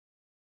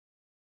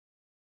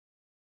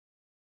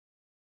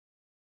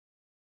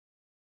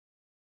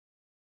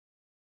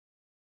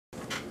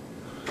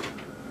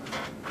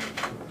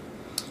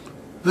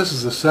This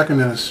is the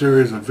second in a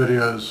series of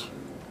videos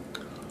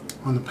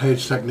on the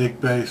Page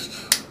technique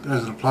based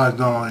as it applies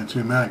not only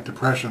to manic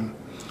depression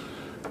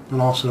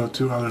but also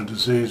to other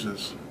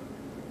diseases.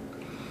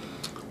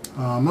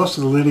 Most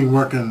of the leading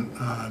work in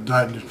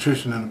diet and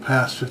nutrition in the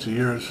past 50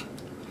 years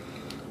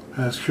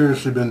has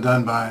curiously been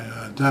done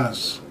by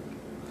dentists.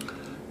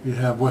 You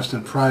have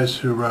Weston Price,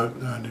 who wrote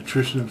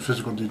Nutrition and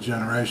Physical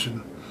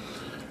Degeneration,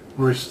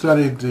 where he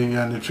studied the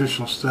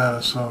nutritional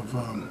status of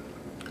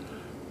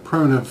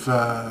primitive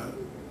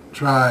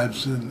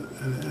tribes and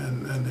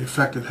the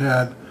effect it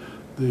had,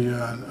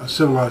 a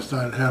civilized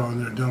diet had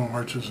on their dental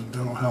arches and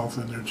dental health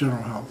and their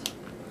general health.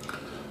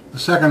 The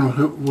second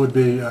would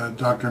be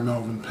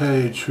Dr.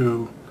 Page,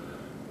 who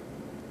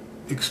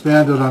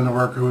expanded on the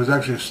work, who was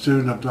actually a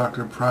student of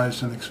Dr.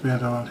 Price and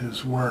expanded on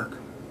his work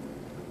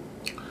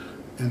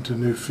into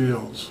new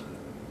fields.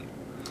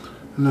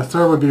 And the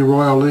third would be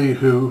Royal Lee,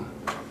 who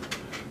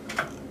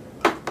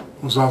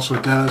was also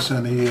a dentist,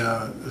 and he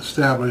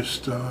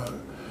established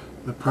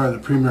the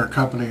premier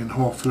company in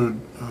whole food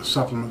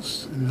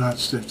supplements in the United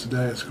States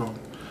today. It's called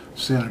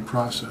Standard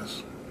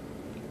Process.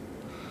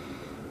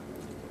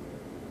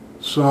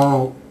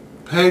 So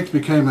Page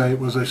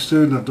was a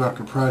student of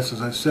Dr. Price,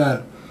 as I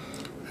said,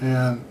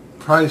 and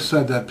Price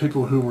said that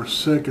people who were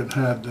sick and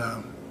had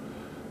a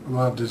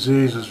lot of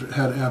diseases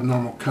had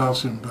abnormal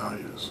calcium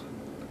values.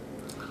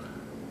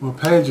 Well,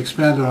 Page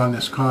expanded on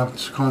this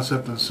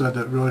concept and said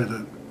that really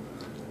that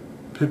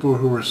people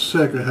who were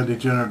sick or had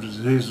degenerative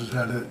diseases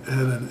had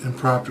an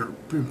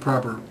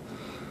improper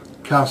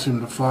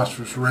calcium to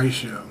phosphorus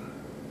ratio.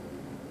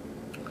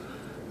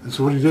 And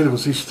so what he did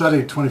was he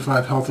studied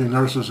 25 healthy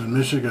nurses in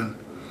Michigan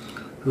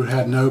who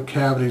had no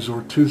cavities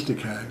or tooth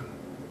decay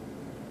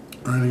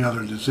or any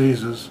other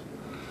diseases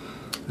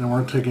and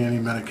weren't taking any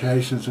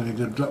medications, and he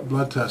did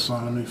blood tests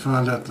on them. He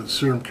found out that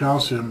serum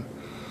calcium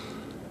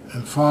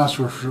and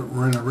phosphorus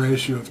were in a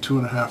ratio of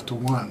 2.5 to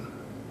 1.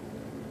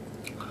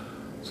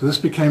 So this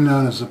became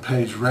known as the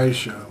Page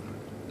ratio.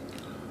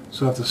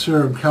 So if the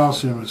serum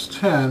calcium is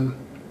 10,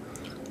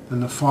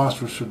 then the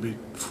phosphorus should be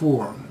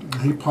 4.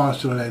 And he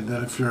postulated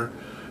that if your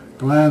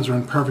glands are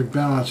in perfect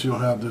balance, you'll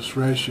have this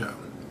ratio.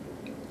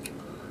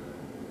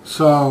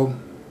 So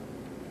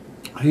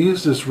he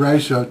used this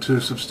ratio to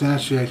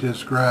substantiate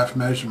his graph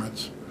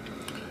measurements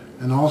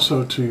and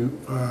also to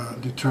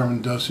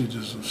determine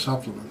dosages of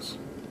supplements.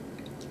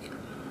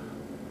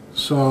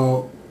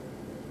 So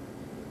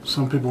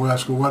some people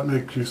ask, well, what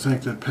makes you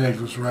think that Page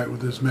was right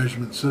with his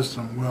measurement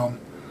system? Well,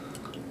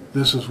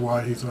 this is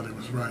why he thought he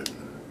was right.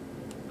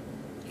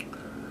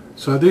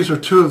 So these are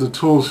two of the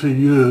tools he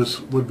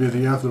used, would be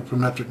the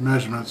anthropometric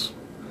measurements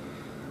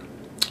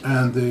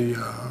and the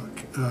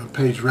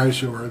Page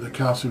ratio, or the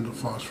calcium to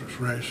phosphorus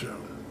ratio.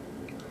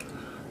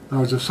 In other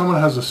words, if someone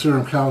has a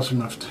serum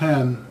calcium of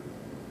 10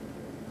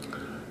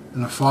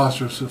 and a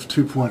phosphorus of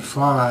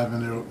 2.5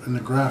 and the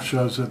graph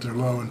shows that they're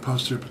low in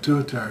posterior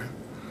pituitary,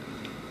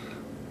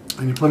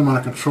 and you put them on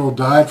a controlled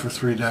diet for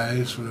 3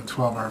 days with a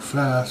 12-hour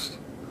fast,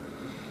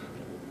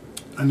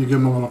 and you give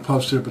them a little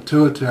posterior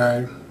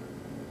pituitary,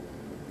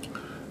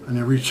 and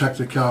you recheck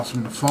the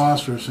calcium to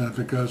phosphorus, and if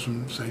it goes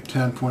from, say,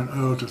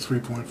 10.0 to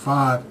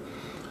 3.5,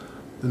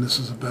 then this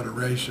is a better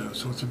ratio.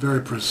 So it's a very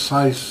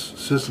precise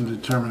system to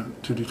determine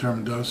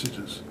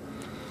dosages.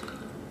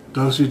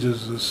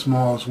 Dosages as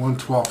small as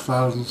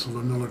 1/12,000th of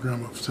a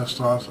milligram of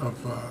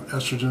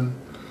estrogen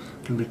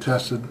can be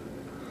tested,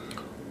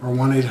 or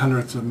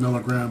 1/800th of a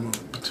milligram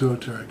of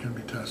pituitary can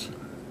be tested.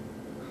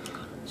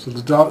 So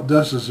the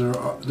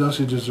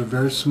dosages are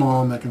very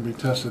small, and they can be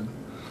tested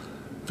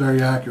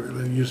very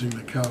accurately using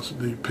the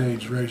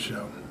Page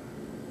ratio.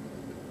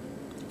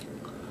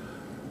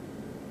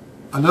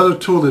 Another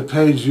tool that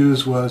Page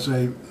used was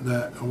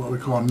what we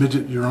call a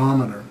midget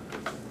urometer.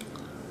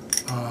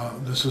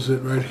 This is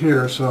it right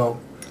here. So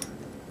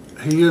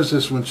he used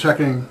this when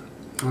checking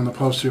on the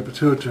posterior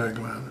pituitary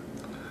gland.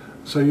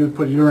 So you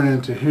put urine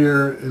into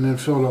here and then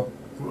fill it up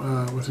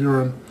with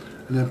urine,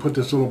 and then put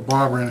this little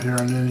bobber in here,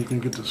 and then you can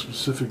get the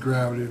specific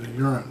gravity of the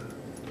urine.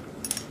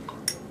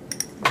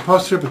 The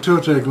posterior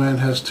pituitary gland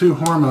has two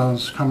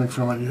hormones coming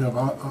from it. You have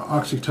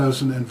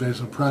oxytocin and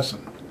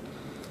vasopressin.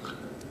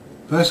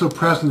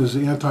 Vasopressin is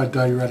the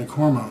antidiuretic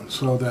hormone,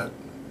 so that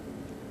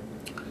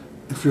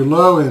if you're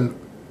low in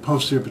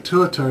posterior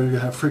pituitary, you're going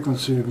to have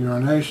frequency of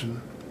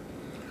urination,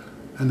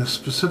 and the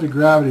specific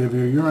gravity of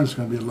your urine is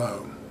going to be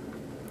low.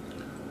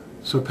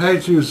 So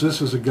Page used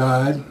this as a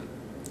guide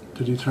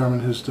to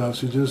determine his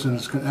dosages, and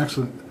it's an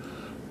excellent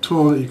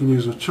tool that you can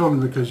use with children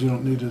because you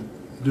don't need to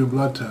do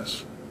blood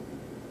tests.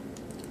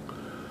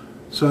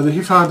 So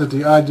he found that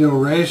the ideal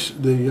range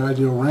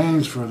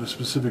for the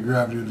specific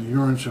gravity of the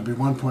urine should be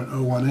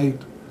 1.018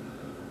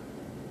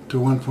 to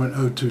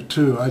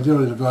 1.022.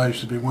 Ideally, the value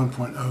should be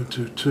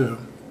 1.022.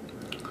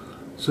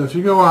 So if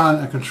you go on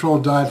a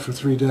controlled diet for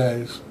 3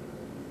 days,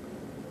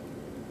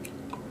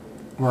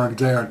 or a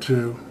day or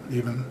two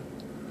even,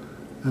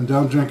 and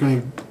don't drink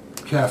any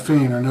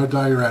caffeine or no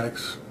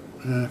diuretics,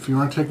 and if you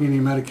aren't taking any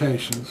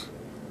medications,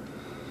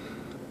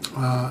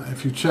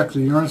 If you check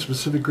the urine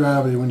specific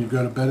gravity when you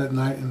go to bed at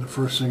night and the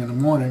first thing in the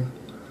morning,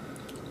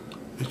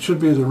 it should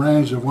be in the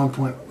range of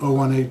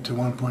 1.018 to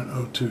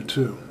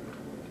 1.022.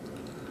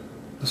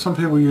 Now, some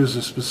people use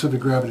the specific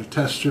gravity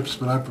test strips,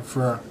 but I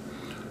prefer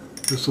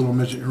this little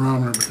midget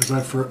urometer because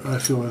I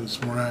feel that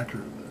it's more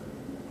accurate.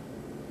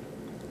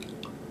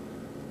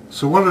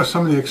 So what are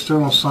some of the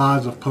external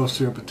signs of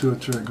posterior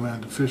pituitary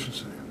gland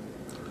deficiency?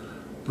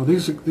 Well,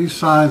 these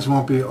signs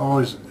won't be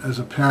always as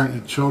apparent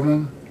in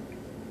children,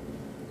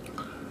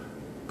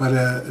 but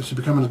as you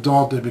become an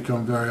adult, they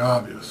become very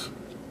obvious.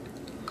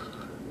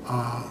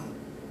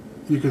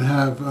 You can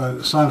have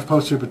a sign of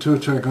posterior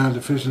pituitary gland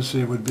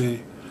deficiency would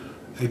be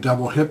a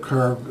double hip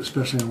curve,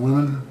 especially in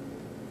women.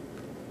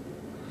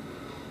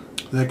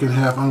 They can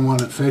have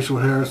unwanted facial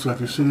hair, so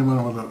if you see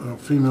anyone with a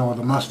female with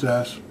a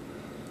mustache,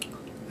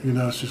 you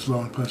know she's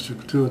low in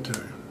posterior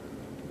pituitary.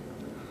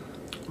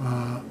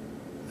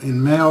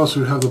 In males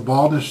who have the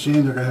baldness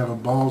gene, they're going to have a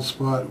bald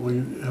spot where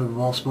you have a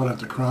bald spot at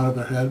the crown of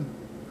their head.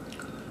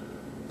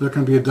 There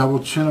can be a double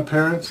chin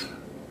appearance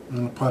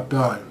and a pot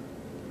belly.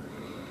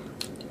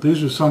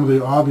 These are some of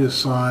the obvious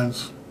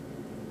signs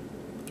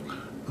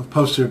of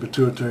posterior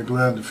pituitary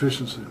gland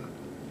deficiency.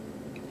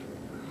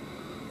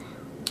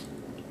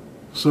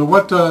 So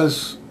what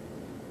does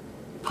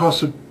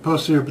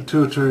posterior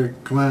pituitary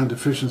gland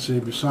deficiency,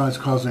 besides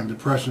causing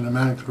depression and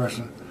manic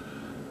depression,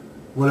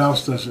 what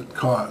else does it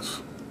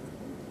cause?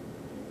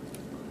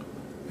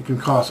 It can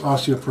cause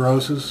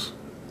osteoporosis,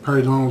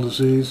 periodontal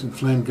disease,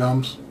 inflamed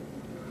gums,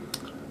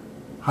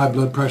 high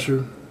blood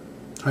pressure,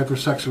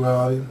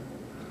 hypersexuality,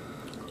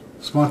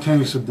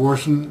 spontaneous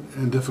abortion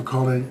and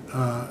difficulty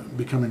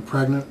becoming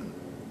pregnant,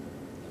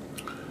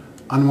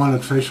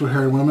 unwanted facial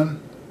hair in women,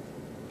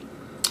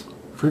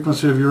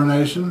 frequency of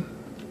urination.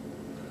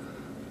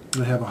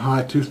 They have a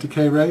high tooth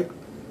decay rate.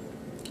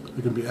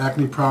 There can be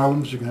acne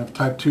problems. You can have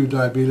type 2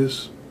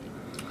 diabetes,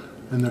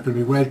 and there can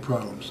be weight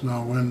problems.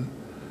 Now,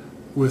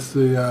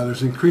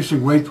 there's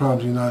increasing weight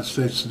problems in the United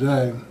States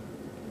today,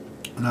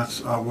 and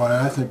that's why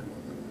I think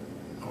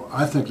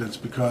that's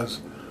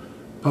because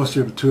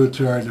posterior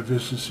pituitary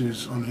deficiency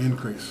is on the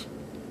increase.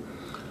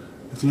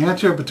 If the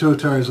anterior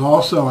pituitary is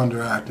also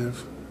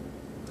underactive,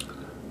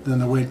 then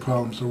the weight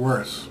problems are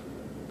worse.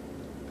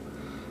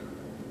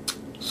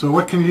 So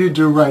what can you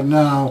do right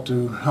now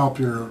to help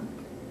your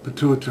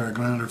pituitary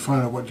gland, or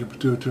find out what your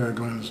pituitary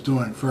gland is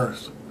doing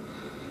first?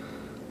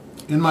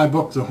 In my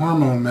book, The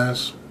Hormone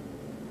Mess,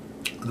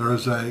 there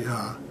is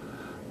the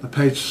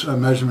Page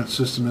measurement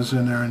system is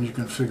in there, and you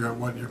can figure out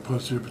what your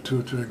posterior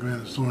pituitary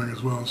gland is doing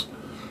as well as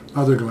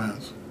other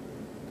glands.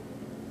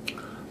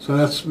 So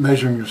that's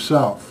measuring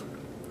yourself.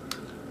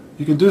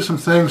 You can do some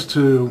things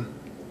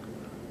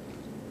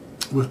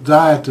with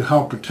diet to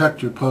help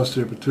protect your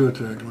posterior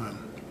pituitary gland.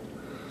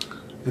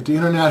 At the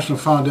International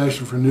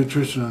Foundation for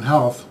Nutrition and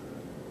Health,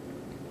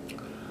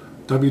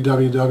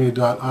 www.ifnh.org,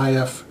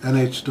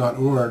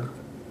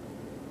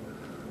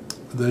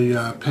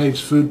 the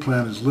Page food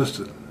plan is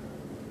listed.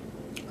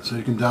 So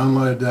you can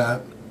download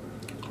that.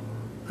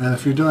 And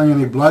if you're doing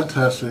any blood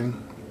testing,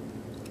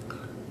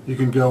 you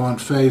can go on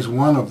phase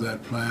 1 of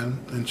that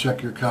plan and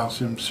check your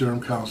calcium, serum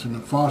calcium,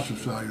 and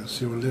phosphorus value and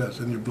see what it is,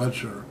 and your blood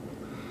sugar.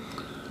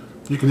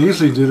 You can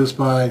easily do this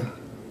by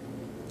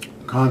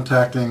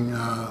contacting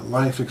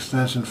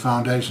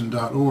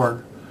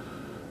lifeextensionfoundation.org,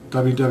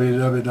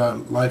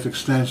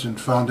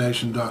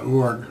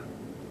 www.lifeextensionfoundation.org,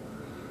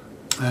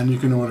 and you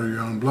can order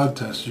your own blood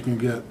tests. You can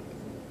get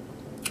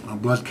a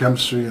blood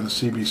chemistry and a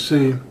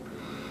CBC,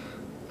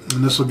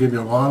 and this will give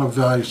you a lot of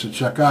values to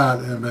check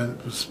out,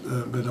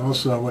 but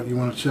also what you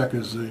want to check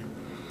is the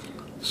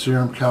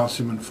serum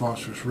calcium and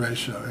phosphorus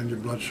ratio and your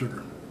blood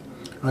sugar.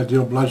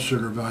 Ideal blood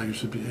sugar value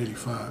should be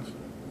 85.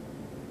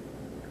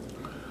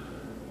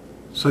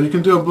 So you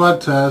can do a blood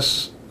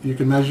test, you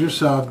can measure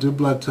yourself, do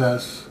blood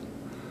tests,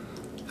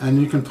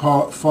 and you can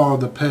follow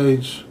the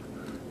Page.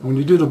 When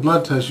you do the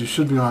blood test, you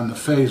should be on the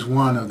phase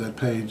 1 of that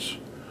Page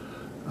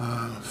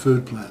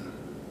food plan.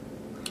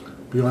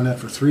 Be on that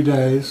for 3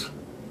 days.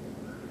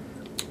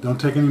 Don't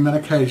take any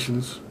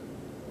medications.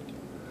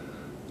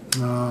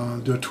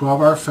 Do a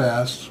 12-hour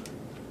fast,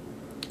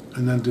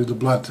 and then do the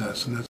blood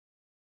test. And that's